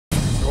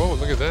Oh,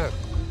 look at that.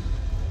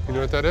 You know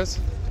what that is?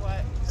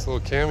 What? It's a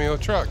little cameo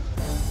truck.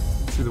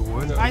 See the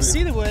wood? I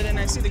see the wood and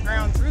I see the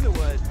ground through the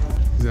wood.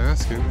 He's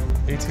asking.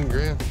 18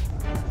 grand.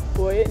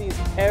 Boy, it needs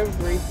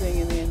everything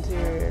in the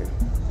interior.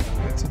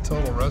 It's a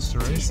total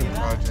restoration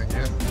project,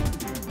 yeah.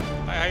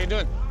 Hi, how you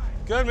doing?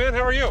 Good, man.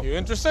 How are you? You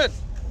interested?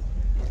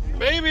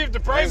 Maybe if the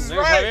price is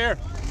There's right.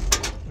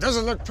 Javier.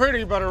 Doesn't look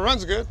pretty, but it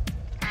runs good.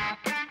 Can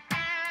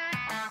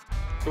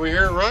we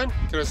hear it run?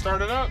 Can I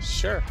start it up?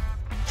 Sure.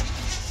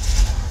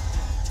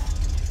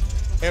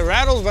 It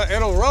rattles, but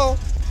it'll roll.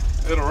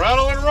 It'll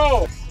rattle and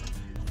roll.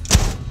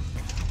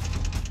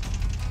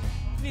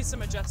 Needs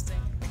some adjusting.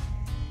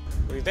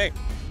 What do you think?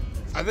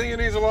 I think it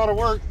needs a lot of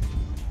work.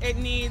 It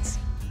needs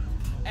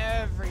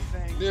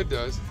everything. It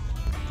does.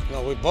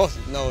 No, we both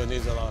know it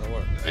needs a lot of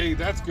work. Hey,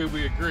 that's good.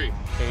 We agree.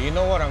 Okay, you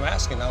know what I'm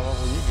asking now. What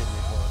will you give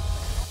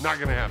me for Not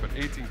gonna happen.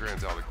 18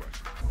 grand's out of the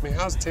question. I mean,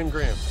 how's 10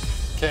 grand?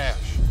 Cash.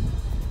 it?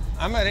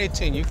 I'm at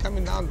 18. You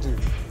coming down to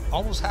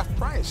almost half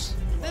price.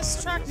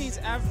 This truck needs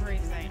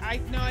everything. I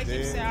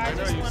keep saying I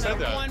just want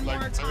it one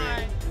more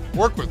time.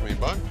 Work with me,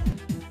 bud.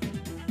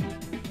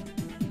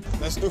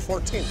 Let's do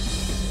 14.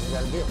 We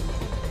got a deal.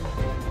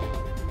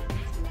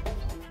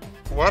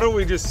 Why don't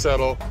we just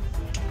settle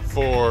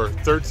for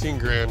 13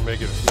 grand,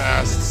 make it a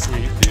fast,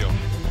 sweet deal?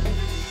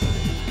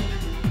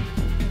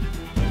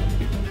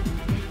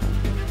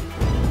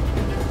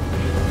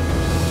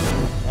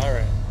 All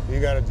right,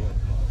 you got a deal.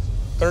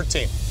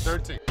 13.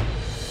 13.